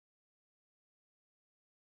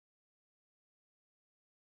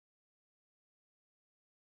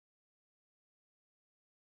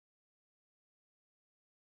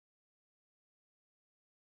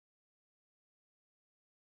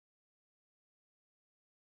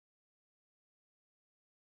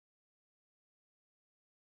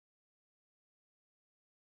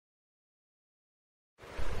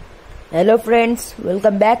Hello friends,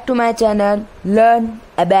 welcome back to my channel Learn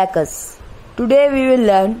Abacus. Today we will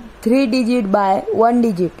learn 3 digit by 1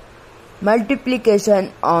 digit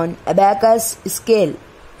multiplication on Abacus scale.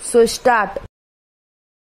 So start.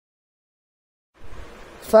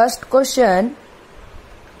 First question,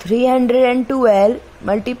 312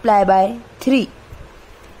 multiply by 3.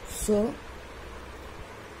 So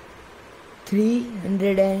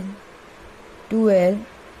 312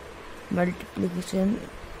 multiplication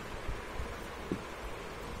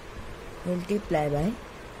multiply by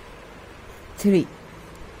 3.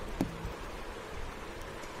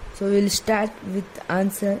 So we will start with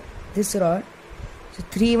answer this rod. So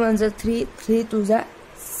 3 ones are 3, 3 twos are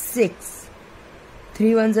 6,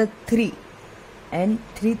 3 ones are 3 and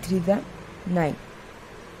 3 threes are 9.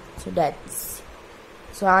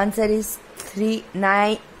 So answer is 3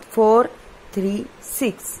 9 4 3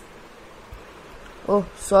 6. Oh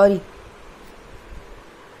sorry,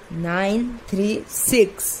 9 3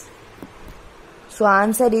 6. So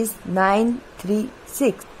answer is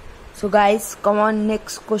 936. So guys, come on,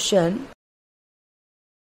 next question.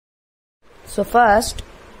 So first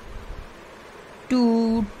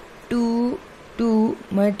 2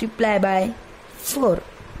 multiply by 4.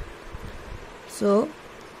 So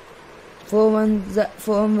 4 ones are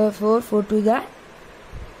 4 twos are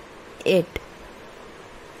 8.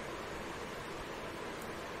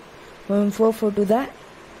 4 twos are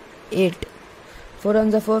 8. 4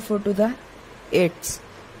 ones are 4 twos are 8.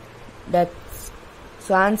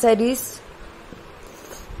 So answer is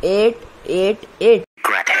 8 8 8.